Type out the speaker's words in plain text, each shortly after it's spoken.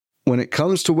When it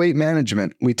comes to weight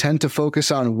management, we tend to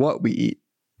focus on what we eat,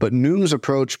 but Noom's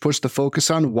approach puts the focus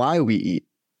on why we eat.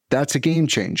 That's a game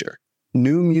changer.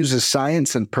 Noom uses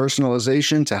science and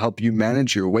personalization to help you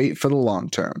manage your weight for the long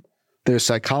term. Their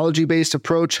psychology-based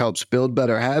approach helps build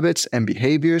better habits and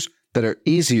behaviors that are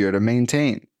easier to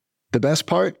maintain. The best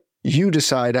part? You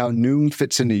decide how Noom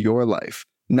fits into your life,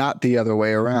 not the other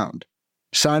way around.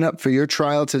 Sign up for your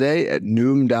trial today at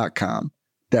Noom.com.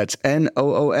 That's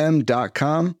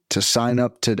Noom.com to sign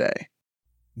up today.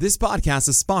 This podcast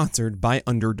is sponsored by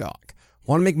Underdog.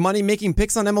 Want to make money making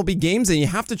picks on MLB games? And you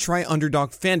have to try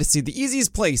Underdog Fantasy, the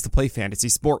easiest place to play fantasy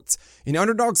sports. In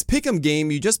Underdog's Pick'em game,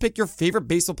 you just pick your favorite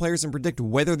baseball players and predict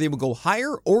whether they will go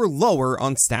higher or lower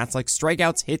on stats like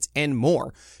strikeouts, hits, and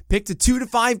more. Pick the 2 to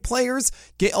 5 players,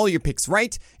 get all your picks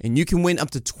right, and you can win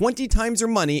up to 20 times your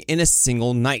money in a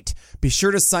single night. Be sure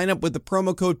to sign up with the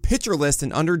promo code PitcherList,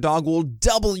 and Underdog will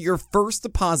double your first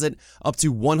deposit up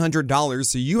to $100,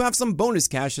 so you have some bonus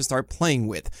cash to start playing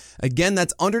with. Again,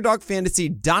 that's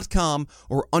UnderdogFantasy.com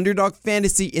or Underdog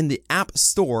Fantasy in the App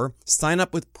Store. Sign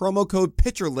up with promo code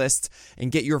PitcherList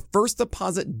and get your first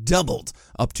deposit doubled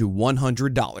up to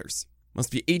 $100. Must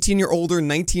be 18 or older,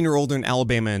 19 or older in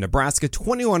Alabama and Nebraska,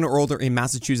 21 or older in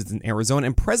Massachusetts and Arizona,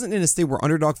 and present in a state where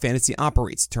Underdog Fantasy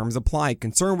operates. Terms apply.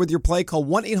 Concerned with your play? Call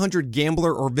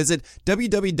 1-800-GAMBLER or visit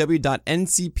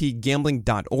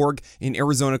www.ncpgambling.org. In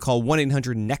Arizona, call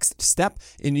 1-800-NEXT-STEP.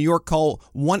 In New York, call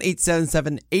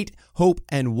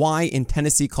 1-877-8-HOPE-NY. In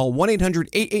Tennessee, call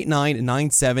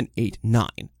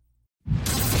 1-800-889-9789.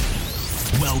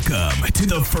 Welcome to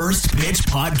the First Pitch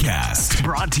Podcast,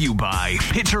 brought to you by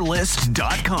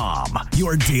PitcherList.com,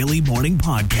 your daily morning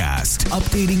podcast,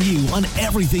 updating you on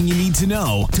everything you need to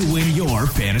know to win your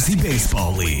fantasy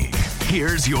baseball league.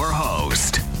 Here's your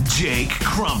host, Jake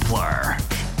Crumpler.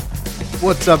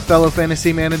 What's up, fellow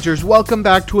fantasy managers? Welcome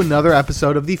back to another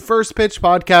episode of the First Pitch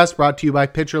Podcast, brought to you by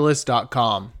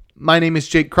PitcherList.com. My name is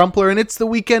Jake Crumpler, and it's the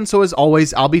weekend, so as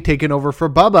always, I'll be taking over for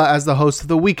Bubba as the host of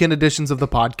the weekend editions of the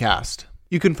podcast.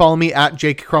 You can follow me at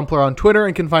Jake Crumpler on Twitter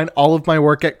and can find all of my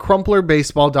work at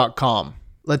crumplerbaseball.com.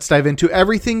 Let's dive into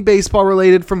everything baseball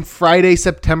related from Friday,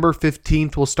 September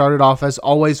 15th. We'll start it off as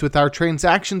always with our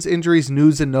transactions, injuries,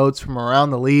 news, and notes from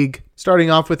around the league.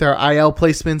 Starting off with our IL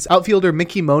placements, outfielder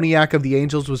Mickey Moniak of the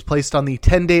Angels was placed on the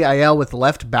 10-day IL with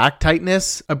left back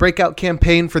tightness. A breakout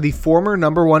campaign for the former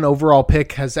number 1 overall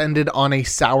pick has ended on a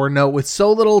sour note. With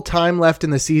so little time left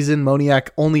in the season, Moniak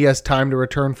only has time to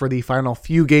return for the final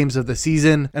few games of the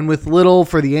season, and with little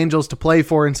for the Angels to play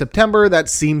for in September, that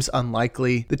seems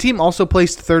unlikely. The team also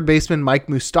placed third baseman Mike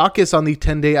Moustakas on the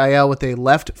 10-day IL with a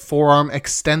left forearm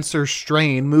extensor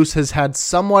strain. Moose has had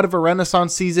somewhat of a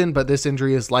renaissance season, but this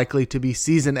injury is likely to be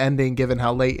season-ending given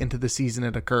how late into the season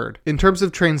it occurred. In terms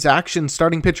of transactions,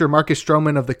 starting pitcher Marcus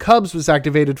Stroman of the Cubs was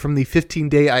activated from the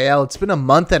 15-day IL. It's been a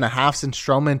month and a half since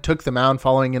Stroman took the mound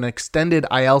following an extended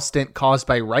IL stint caused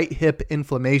by right hip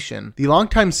inflammation. The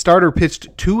longtime starter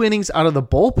pitched 2 innings out of the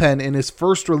bullpen in his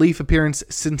first relief appearance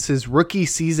since his rookie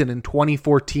season in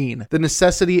 2014. The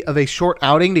necessity of a short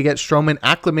outing to get Stroman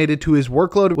acclimated to his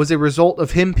workload was a result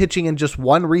of him pitching in just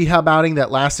one rehab outing that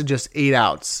lasted just 8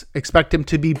 outs. Expect him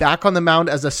to be back on the mound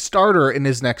as a starter in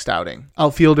his next outing.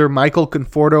 Outfielder Michael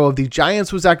Conforto of the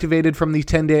Giants was activated from the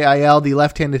 10-day IL. The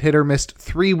left-handed hitter missed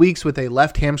 3 weeks with a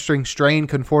left hamstring strain.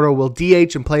 Conforto will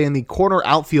DH and play in the corner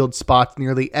outfield spot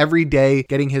nearly every day,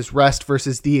 getting his rest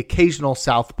versus the occasional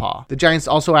southpaw. The Giants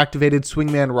also activated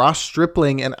swingman Ross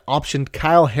Stripling and optioned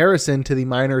Kyle Harrison to the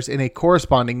minors in a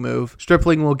corresponding move.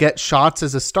 Stripling will get shots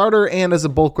as a starter and as a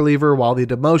bulk reliever, while the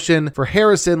demotion for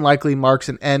Harrison likely marks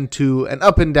an end to an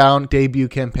up-and-down debut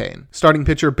campaign. Starting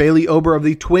pitcher Bailey Ober of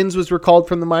the Twins was recalled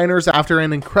from the minors after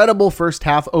an incredible first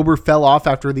half. Ober fell off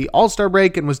after the All-Star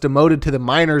break and was demoted to the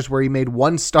minors, where he made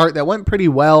one start that went pretty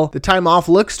well. The time off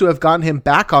looks to have gotten him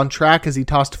back on track as he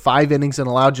tossed 5 innings and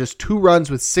allowed just 2 runs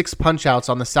with 6 punch-outs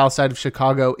on the south side of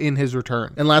Chicago in his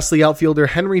return. And lastly, outfielder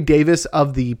Henry Davis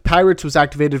of the Pirates was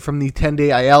activated from the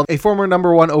 10-day IL. A former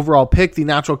number 1 overall pick, the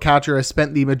natural catcher has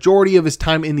spent the majority of his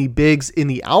time in the bigs in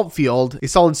the outfield. A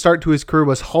solid start to his career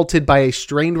was halted by a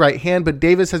strained right hand, but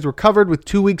Davis has recovered with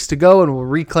 2 weeks to go and will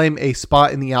reclaim a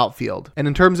spot in the outfield. And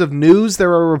in terms of news,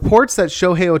 there are reports that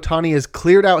Shohei Ohtani has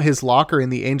cleared out his locker in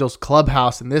the Angels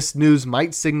clubhouse, and this news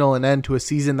might signal an end to a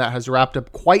season that has wrapped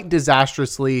up quite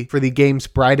disastrously for the game's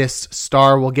brightest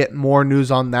star. We'll get more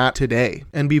news on that today.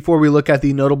 And before we look at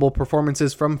the notable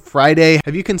performances from Friday,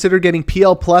 have you considered getting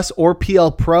PL Plus or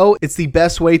PL Pro? It's the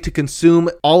best way to consume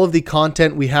all of the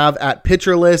content we have at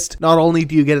Pitcher List. Not only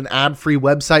do you get an ad-free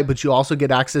website, but you also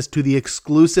get access to the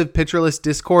exclusive Pitcher List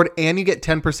Discord, and you get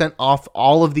 10% off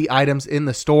all of the items in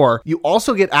the store. You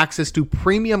also get access to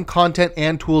premium content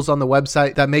and tools on the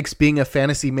website that makes being a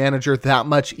fantasy manager that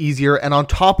much easier. And on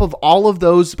top of all of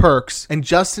those perks, and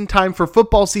just in time for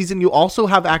football season, you also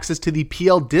have access to the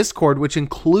PL Discord, which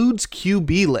includes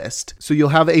QB List. So you'll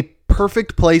have a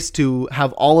perfect place to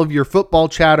have all of your football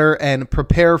chatter and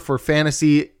prepare for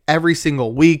fantasy every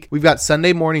single week. We've got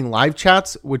Sunday morning live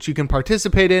chats, which you can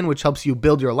participate in, which helps you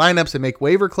build your lineups and make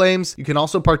waiver claims. You can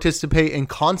also participate in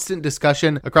constant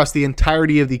discussion across the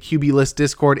entirety of the QB List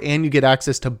Discord, and you get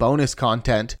access to bonus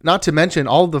content. Not to mention,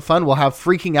 all of the fun we'll have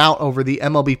freaking out over the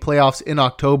MLB playoffs in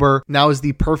October. Now is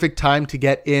the perfect time to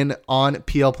get in on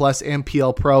PL Plus and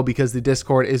PL Pro, because the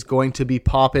Discord is going to be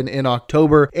popping in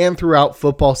October and throughout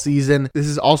football season. This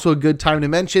is also a good time to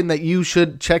mention that you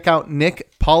should check out Nick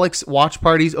Pollock's watch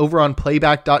parties over on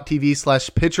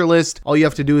playback.tv/pitcherlist. All you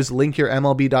have to do is link your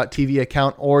MLB.tv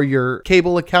account or your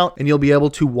cable account, and you'll be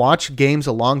able to watch games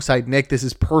alongside Nick. This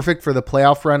is perfect for the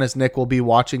playoff run, as Nick will be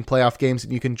watching playoff games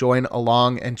and you can join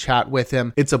along and chat with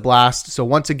him. It's a blast. So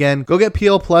once again, go get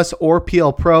PL Plus or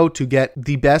PL Pro to get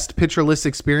the best Pitcher List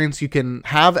experience you can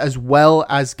have, as well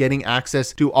as getting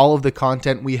access to all of the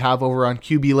content we have over on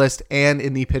QB List and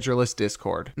in the Pitcher List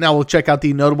Discord. Now we'll check out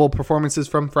the notable performances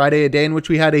from Friday, a day in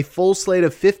which we had a full slate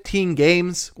of 15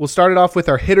 games. We'll start it off with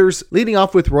our hitters, leading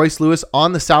off with Royce Lewis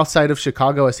on the south side of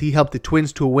Chicago, as he helped the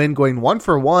Twins to a win, going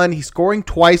 1-for-1. He's scoring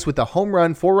twice with a home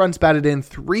run, 4 runs batted in,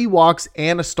 3 walks,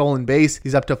 and a stolen base.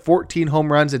 He's up to 14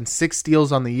 home runs and 6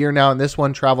 steals on the year now, and this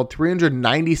one traveled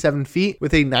 397 feet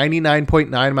with a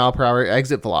 99.9 mile per hour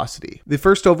exit velocity. The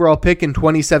first overall pick in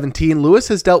 2017, Lewis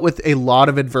has dealt with a lot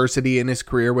of adversity in his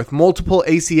career. With multiple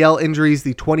ACL injuries,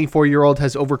 the 24-year-old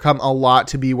has overcome a lot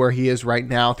to be where he is right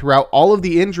now. Throughout all of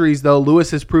the injuries, though,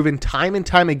 Lewis has proven time and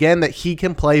time again that he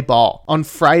can play ball. On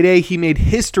Friday, he made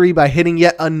history by hitting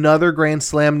yet another grand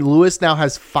slam. Lewis now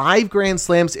has 5 grand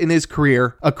slams in his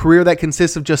career, a career that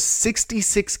consists of just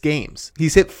 66 games.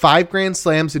 He's hit 5 grand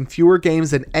slams in fewer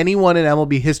games than anyone in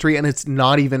MLB history, and it's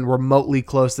not even remotely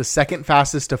close. The second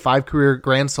fastest to 5 career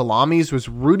grand salamis was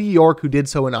Rudy York, who did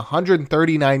so in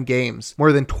 139 games,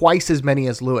 more than twice as many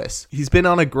as Lewis. He's been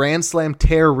on a grand slam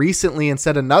tear recently and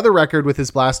set another record with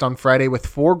his blast on Friday with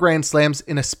 4 grand slams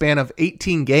in a span of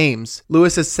 18 games.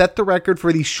 Lewis has set the record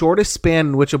for the shortest span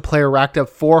in which a player racked up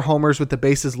 4 homers with the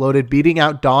bases loaded, beating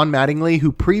out Don Mattingly,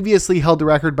 who previously held the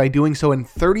record by doing so in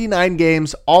 39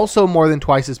 games, also more than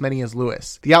twice as many as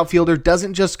Lewis. The outfielder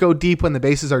doesn't just go deep when the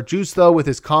bases are juiced, though. With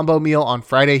his combo meal on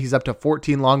Friday, he's up to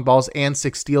 14 long balls and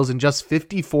 6 steals in just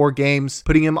 54 games,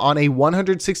 putting him on a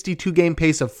 162 game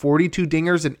pace of 42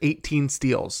 dingers and 18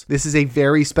 steals. This is a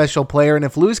very special player, and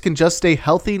if Lewis can just stay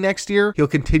healthy next year, he'll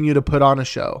continue to put on a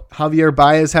show. Javier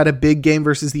Baez had a big game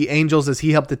versus the Angels as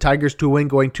he helped the Tigers to win,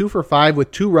 going 2-for-5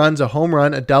 with 2 runs, a home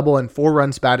run, a double, and 4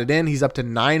 runs batted in. He's up to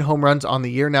 9 home runs on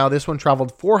the year now. This one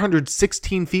traveled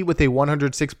 416 feet with a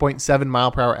 106.7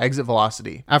 mile per hour exit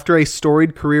velocity. After a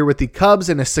storied career with the Cubs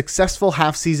and a successful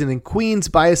half season in Queens,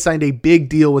 Baez signed a big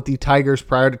deal with the Tigers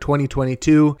prior to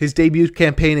 2022. His debut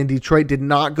campaign in Detroit did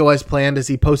not go as planned, as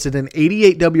he posted an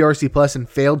 88 WRC plus and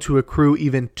failed to accrue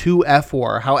even 2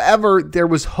 F-WAR. However, there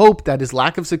was hope that his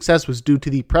lack of success was due to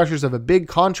the pressures of a big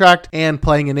contract and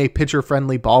playing in a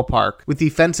pitcher-friendly ballpark. With the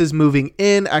fences moving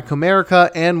in at Comerica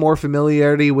and more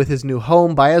familiarity with his new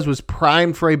home, Baez was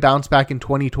primed for a bounce back in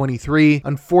 2023.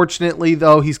 Unfortunately,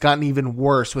 though, he's gotten even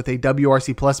worse with a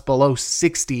WRC plus below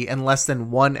 60 and less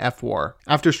than 1 F-WAR.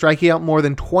 After striking out more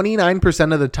than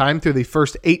 29% of the time through the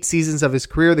first 8 seasons of his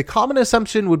career, the common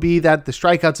assumption would be that the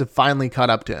strikeouts have finally caught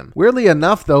up to him. Weirdly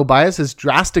enough, though, Baez has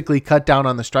drastically cut down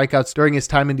on the strikeouts during his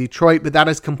time in Detroit, but that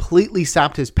has completely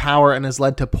sapped his power and has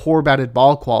led to poor batted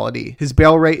ball quality. His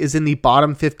barrel rate is in the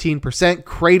bottom 15%,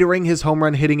 cratering his home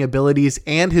run hitting abilities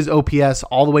and his OPS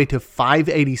all the way to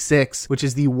 586, which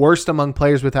is the worst among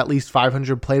players with at least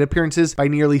 500 plate appearances by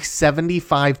nearly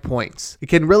 75 points. It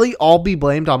can really all be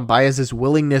blamed on Baez's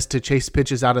willingness to chase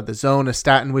pitches out of the zone, a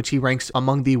stat in which he ranks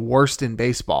among the worst in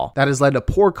baseball. That has led to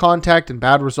poor contact and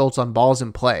bad results on balls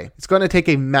in play. It's going to take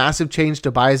a massive change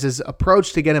to Baez's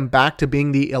approach to get him back to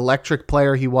being the electric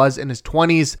player he was in his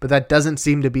 20s, but that doesn't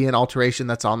seem to be an alteration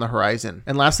that's on the horizon.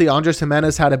 And lastly, Andres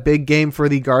Gimenez had a big game for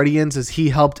the Guardians as he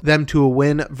helped them to a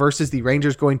win versus the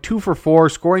Rangers, going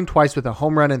 2-for-4, scoring twice with a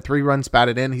home run and 3 runs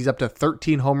batted in. He's up to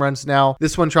 13 home runs now.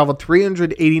 This one traveled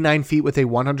 389 feet with a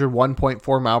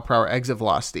 101.4 mile per hour exit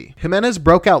velocity. Gimenez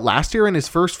broke out last year in his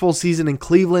first full season in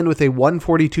Cleveland with a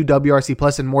 142 WRC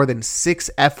plus and more than 6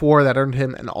 F-WAR that earned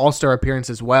him an All-Star appearance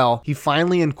as well. He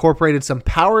finally incorporated some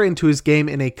power into his game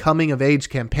in a coming-of-age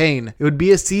campaign. It would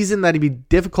be a season that'd be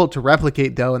difficult to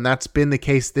replicate, though, and that's been the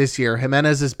case this year.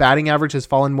 Jimenez's batting average has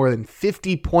fallen more than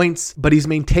 50 points, but he's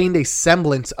maintained a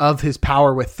semblance of his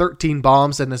power with 13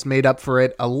 bombs and has made up for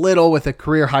it a little with a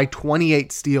career-high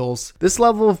 28 steals. This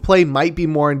level of play might be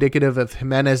more indicative of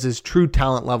Jimenez's true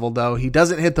talent level, though. He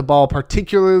doesn't hit the ball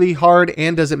particularly hard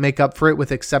and doesn't make up for it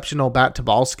with exceptional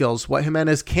bat-to-ball skills. What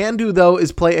Jimenez can do, though,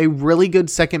 is play a really good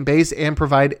second base and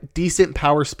provide decent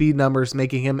power speed numbers,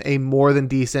 making him a more than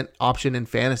decent option in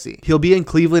fantasy. He'll be in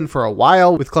Cleveland for a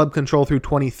while with club control through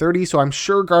 2030, so I'm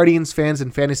sure Guardians fans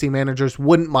and fantasy managers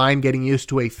wouldn't mind getting used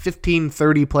to a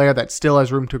 15-30 player that still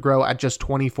has room to grow at just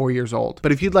 24 years old.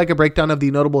 But if you'd like a breakdown of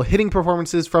the notable hitting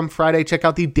performances from Friday, check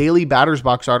out the daily Batters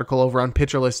Box article over on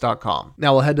PitcherList.com.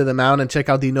 Now we'll head to the mound and check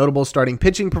out the notable starting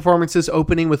pitching performances,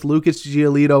 opening with Lucas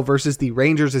Giolito versus the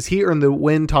Rangers as he earned the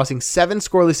win, tossing 7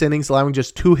 scoreless innings, allowing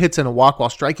just 2 hits and a walk while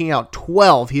striking out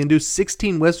 12. He induced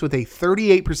 16 whiffs with a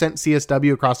 38%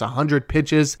 CSW across 100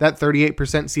 pitches. That 38%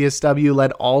 CSW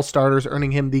led all starters,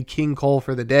 earning him the King Cole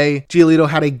for the day. Giolito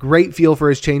had a great feel for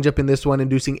his changeup in this one,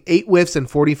 inducing 8 whiffs and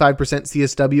 45%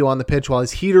 CSW on the pitch, while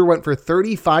his heater went for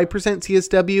 35%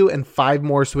 CSW and 5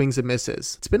 more swings and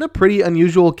misses. It's been a pretty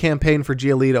unusual campaign for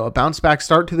Giolito. A bounce-back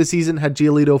start to the season had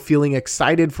Giolito feeling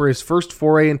excited for his first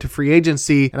foray into free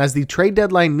agency, and as the trade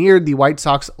deadline neared, the White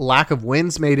Sox lack of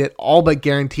wins made it all but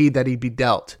guaranteed that he'd be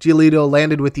dealt. Giolito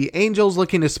landed with the Angels,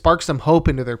 looking to spark some hope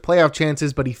into their playoff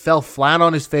chances, but he fell flat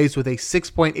on his face with a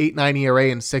 6.89 ERA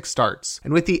in 6 starts.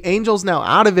 And with the Angels now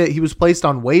out of it, he was placed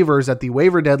on waivers at the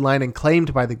waiver deadline and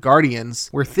claimed by the Guardians,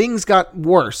 where things got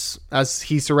worse as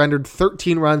he surrendered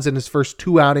 13 runs in his first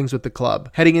 2 outings with the club.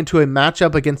 Heading into a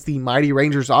matchup against the mighty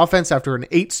Rangers offense after an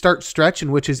 8-start stretch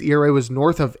in which his ERA was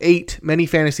north of 8, many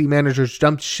fantasy managers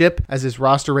jumped ship as his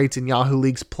roster rates in Yahoo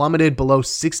leagues plummeted below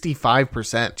 65%.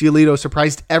 Giolito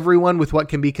surprised everyone with what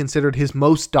can be considered his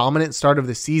most dominant start of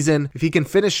the season. If he can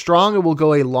finish strong, it will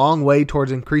go a long way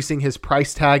towards increasing his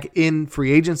price tag in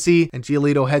free agency, and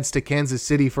Giolito heads to Kansas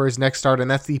City for his next start, and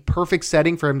that's the perfect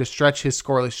setting for him to stretch his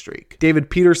scoreless streak. David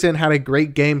Peterson had a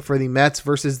great game for the Mets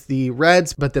versus the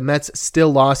Reds, but the Mets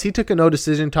still lost. He took a no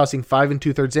decision, tossing 5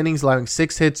 2/3 innings, allowing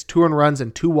 6 hits, 2 earned runs,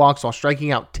 and 2 walks while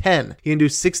striking out 10. He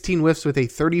induced 16 whiffs with a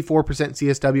 34%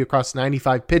 CSW across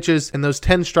 95 pitches, and those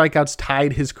 10 strikeouts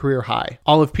tied his career high.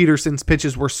 All of Peterson's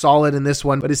pitches were solid in this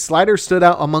one, but his slider stood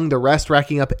out among the rest,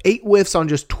 racking up 8 whiffs on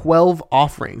just 12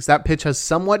 offerings. That pitch has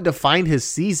somewhat defined his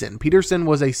season. Peterson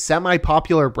was a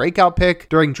semi-popular breakout pick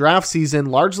during draft season,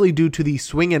 largely due to the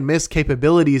swing and miss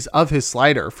capabilities of his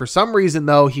slider. For some reason,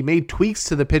 though, he made tweaks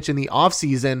to the pitch in the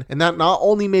offseason, and that not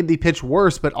only made the pitch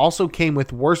worse, but also came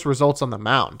with worse results on the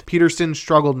mound. Peterson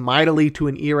struggled mightily to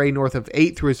an ERA north of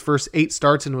 8 through his first 8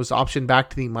 starts and was optioned back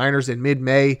to the minors in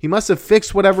mid-May. He must have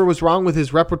fixed whatever was wrong with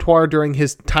his repertoire during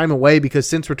his time away, because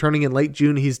since returning in late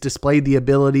June, he's displayed the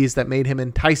abilities that made him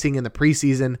enticing in the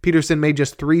preseason. Peterson made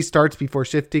just 3 starts before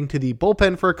shifting to the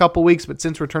bullpen for a couple weeks, but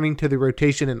since returning to the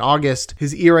rotation in August,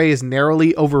 his ERA is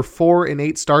narrowly over 4 in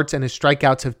 8 starts and his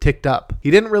strikeouts have ticked up.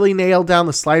 He didn't really nail down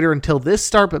the slider until this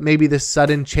start, but maybe this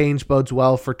sudden change bodes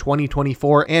well for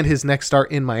 2024 and his next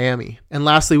start in Miami. And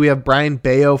lastly, we have Brayan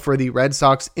Bello for the Red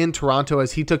Sox in Toronto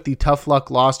as he took the tough luck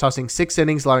loss, tossing 6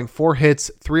 innings, allowing 4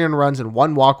 hits, 3 earned runs, and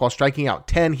 1 walk while striking out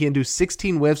 10. He induced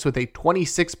 16 whiffs with a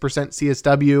 26%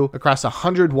 CSW across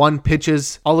 101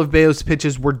 pitches. All of Bello's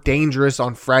pitches were dangerous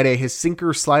on Friday. His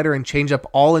sinker, slider, and changeup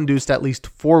all induced at least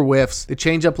 4 whiffs. The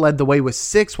changeup led the way with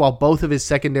 6, while both of his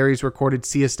secondaries recorded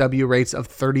CSW rates of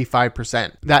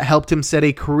 35%. That helped him set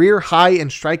a career high in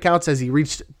strikeouts as he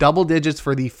reached double digits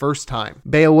for the first time.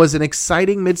 Bello was an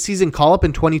exciting midseason call-up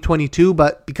in 2022,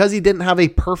 but because he didn't have a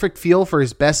perfect feel for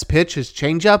his best pitch, his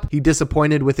changeup, he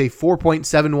disappointed with a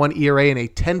 4.71 ERA and a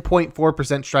 10.4%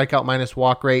 strikeout minus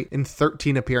walk rate in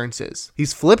 13 appearances.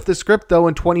 He's flipped the script though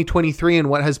in 2023 in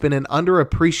what has been an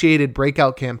underappreciated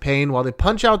breakout campaign. While the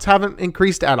punch-outs haven't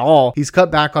increased at all, he's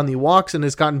cut back on the walks and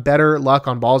has gotten better luck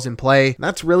on balls in play. And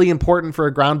that's really important for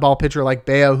a ground ball pitcher like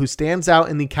Bello, who stands out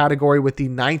in the category with the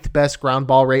 9th best ground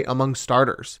ball rate among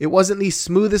starters. It wasn't the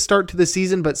smoothest start to the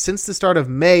season, but since the start of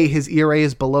May, his ERA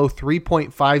is below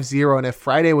 3.50, and if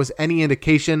Friday was any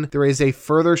indication, there is a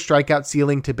further strikeout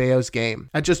ceiling to Bello's game.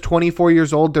 At just 24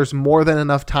 years old, there's more than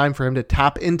enough time for him to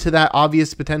tap into that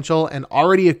obvious potential, and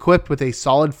already equipped with a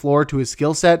solid floor to his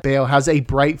skill set, Bello has a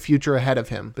bright future ahead of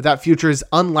him, but that future is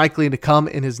unlikely to come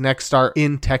in his next start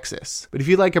in Texas. But if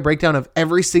you'd like a breakdown of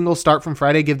every single start start from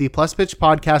Friday, give the Plus Pitch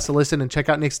podcast a listen and check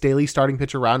out Nick's daily starting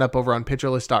pitcher roundup over on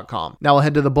PitcherList.com. Now we'll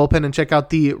head to the bullpen and check out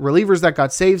the relievers that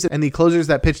got saves and the closers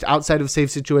that pitched outside of save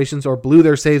situations or blew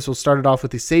their saves. We'll start it off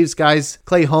with the saves guys.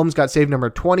 Clay Holmes got save number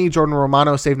 20. Jordan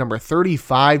Romano save number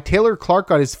 35. Taylor Clark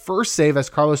got his first save as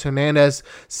Carlos Hernandez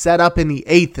set up in the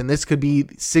 8th, and this could be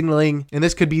the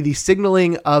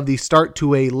signaling of the start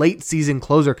to a late season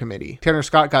closer committee. Tanner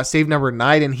Scott got save number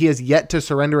 9, and he has yet to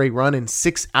surrender a run in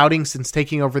 6 outings since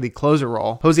taking over the closer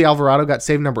role. Jose Alvarado got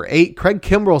save number 8. Craig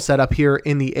Kimbrell set up here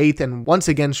in the 8th and once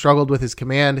again struggled with his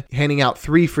command, handing out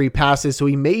 3 free passes, so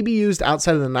he may be used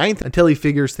outside of the 9th until he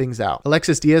figures things out.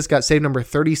 Alexis Diaz got save number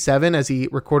 37 as he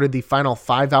recorded the final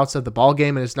 5 outs of the ball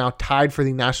game and is now tied for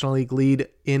the National League lead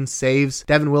in saves.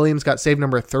 Devin Williams got save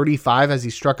number 35 as he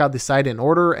struck out the side in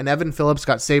order, and Evan Phillips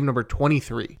got save number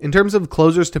 23. In terms of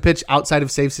closers to pitch outside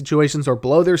of save situations or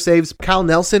below their saves, Kyle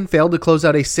Nelson failed to close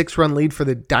out a 6-run lead for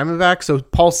the Diamondbacks, so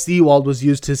Paul Sewald was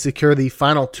used to secure the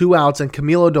final 2 outs, and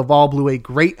Camilo Doval blew a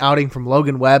great outing from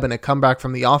Logan Webb and a comeback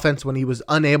from the offense when he was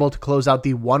unable to close out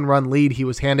the 1-run lead he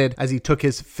was handed as he took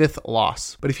his 5th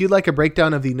loss. But if you'd like a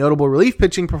breakdown of the notable relief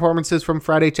pitching performances from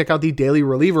Friday, check out the daily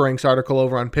reliever ranks article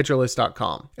over on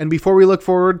PitcherList.com. And before we look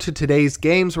forward to today's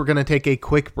games, we're going to take a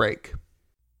quick break.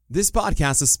 This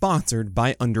podcast is sponsored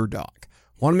by Underdog.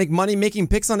 Want to make money making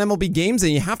picks on MLB games?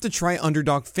 And you have to try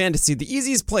Underdog Fantasy, the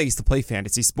easiest place to play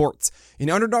fantasy sports.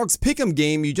 In Underdog's Pick'em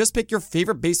game, you just pick your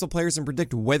favorite baseball players and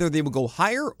predict whether they will go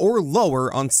higher or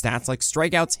lower on stats like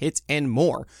strikeouts, hits, and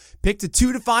more. Pick to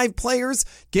 2 to 5 players,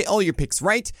 get all your picks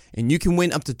right, and you can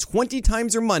win up to 20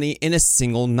 times your money in a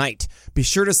single night. Be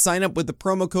sure to sign up with the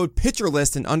promo code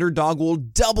PitcherList, and Underdog will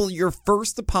double your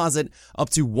first deposit up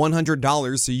to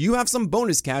 $100, so you have some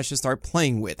bonus cash to start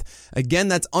playing with. Again,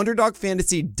 that's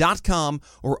UnderdogFantasy.com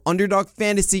or Underdog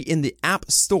Fantasy in the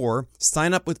App Store.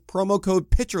 Sign up with promo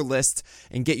code PitcherList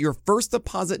and get your first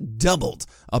deposit doubled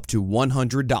up to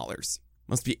 $100.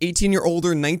 Must be 18 or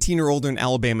older, 19 or older in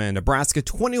Alabama and Nebraska,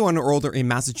 21 or older in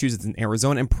Massachusetts and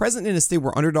Arizona, and present in a state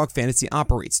where Underdog Fantasy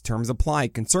operates. Terms apply.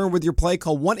 Concerned with your play?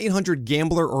 Call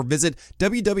 1-800-GAMBLER or visit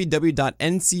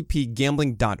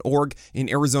www.ncpgambling.org. In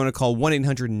Arizona, call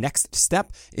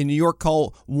 1-800-NEXT-STEP. In New York,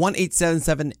 call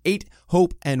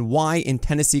 1-877-8-HOPE-NY. In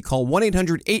Tennessee, call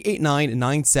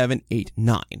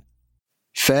 1-800-889-9789.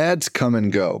 Fads come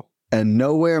and go, and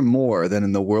nowhere more than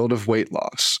in the world of weight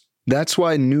loss. That's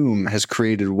why Noom has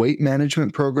created weight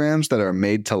management programs that are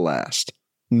made to last.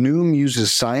 Noom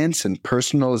uses science and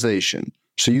personalization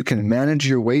so you can manage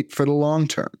your weight for the long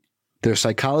term. Their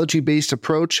psychology-based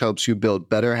approach helps you build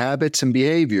better habits and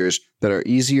behaviors that are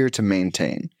easier to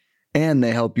maintain. And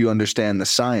they help you understand the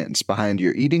science behind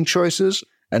your eating choices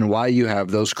and why you have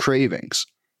those cravings.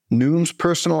 Noom's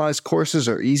personalized courses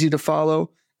are easy to follow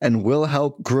and will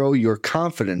help grow your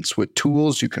confidence with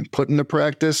tools you can put into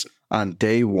practice on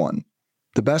day one.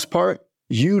 The best part?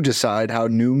 You decide how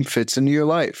Noom fits into your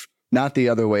life, not the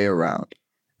other way around.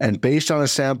 And based on a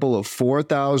sample of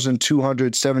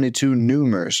 4,272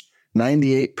 Noomers,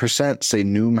 98% say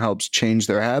Noom helps change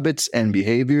their habits and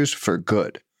behaviors for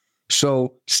good.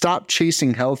 So stop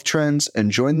chasing health trends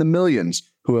and join the millions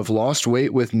who have lost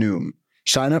weight with Noom.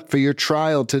 Sign up for your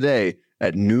trial today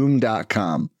at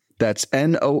Noom.com. That's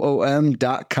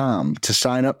Noom.com to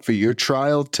sign up for your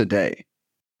trial today.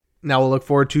 Now we'll look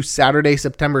forward to Saturday,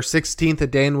 September 16th, a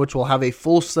day in which we'll have a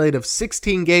full slate of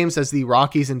 16 games as the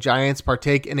Rockies and Giants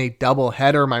partake in a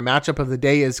doubleheader. My matchup of the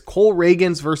day is Cole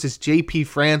Ragans versus JP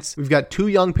France. We've got 2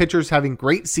 young pitchers having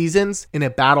great seasons in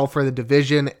a battle for the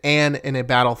division and in a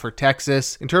battle for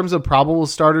Texas. In terms of probable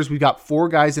starters, we've got 4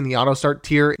 guys in the auto start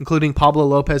tier, including Pablo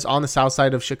Lopez on the south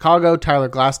side of Chicago, Tyler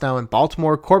Glasnow in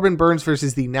Baltimore, Corbin Burns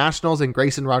versus the Nationals, and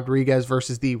Grayson Rodriguez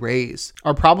versus the Rays.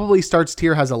 Our probably starts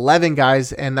tier has 11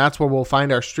 guys, and that's where we'll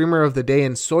find our streamer of the day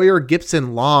in Sawyer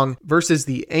Gipson Long versus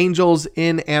the Angels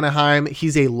in Anaheim.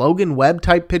 He's a Logan Webb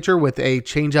type pitcher with a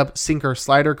changeup sinker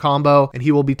slider combo, and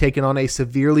he will be taking on a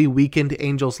severely weakened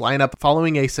Angels lineup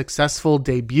following a successful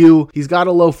debut. He's got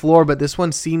a low floor, but this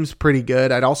one seems pretty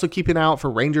good. I'd also keep an eye out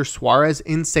for Ranger Suarez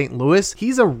in St. Louis.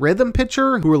 He's a rhythm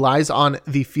pitcher who relies on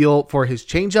the feel for his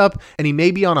changeup, and he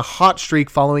may be on a hot streak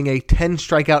following a 10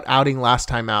 strikeout outing last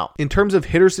time out. In terms of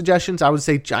hitter suggestions, I would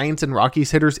say Giants and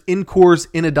Rockies hitters in Coors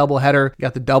in a doubleheader. You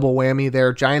got the double whammy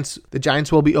there. The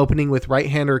Giants will be opening with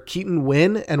right-hander Keaton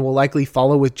Wynn and will likely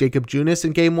follow with Jacob Junis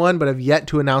in Game 1, but have yet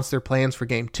to announce their plans for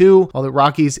Game 2, while the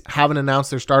Rockies haven't announced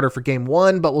their starter for Game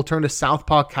 1, but will turn to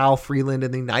southpaw Kyle Freeland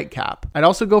in the nightcap. I'd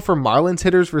also go for Marlins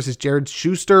hitters versus Jared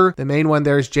Schuster. The main one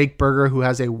there is Jake Berger, who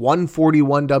has a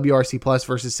 141 WRC plus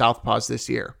versus southpaws this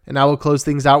year. And now we'll close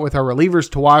things out with our relievers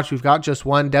to watch. We've got just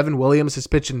one. Devin Williams has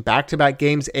pitched in back-to-back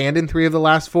games and in 3 of the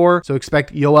last 4, so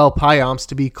expect Yoel Payamps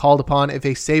to be called upon if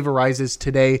a save arises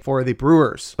today for the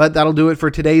Brewers. But that'll do it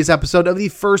for today's episode of the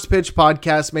First Pitch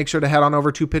Podcast. Make sure to head on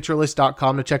over to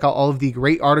PitcherList.com to check out all of the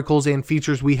great articles and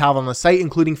features we have on the site,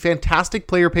 including fantastic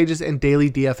player pages and daily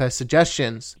DFS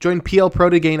suggestions. Join PL Pro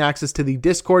to gain access to the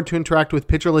Discord to interact with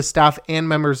PitcherList staff and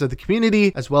members of the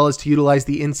community, as well as to utilize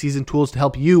the in-season tools to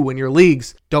help you win your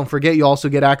leagues. Don't forget, you also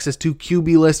get access to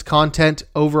QB List content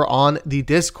over on the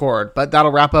Discord. But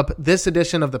that'll wrap up this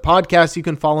edition of the podcast. You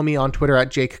can follow me on Twitter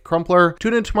at Jake Crumpler.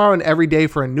 Tune in tomorrow and every day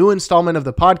for a new installment of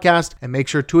the podcast, and make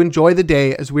sure to enjoy the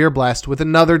day as we are blessed with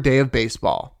another day of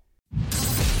baseball.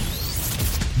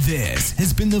 This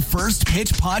has been the First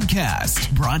Pitch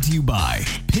Podcast, brought to you by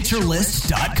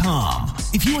PitcherList.com.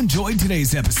 If you enjoyed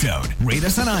today's episode, rate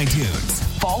us on iTunes,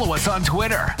 follow us on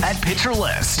Twitter at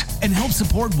PitcherList, and help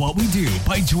support what we do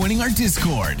by joining our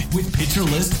Discord with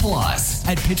PitcherList Plus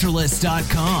at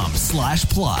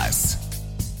PitcherList.com/plus.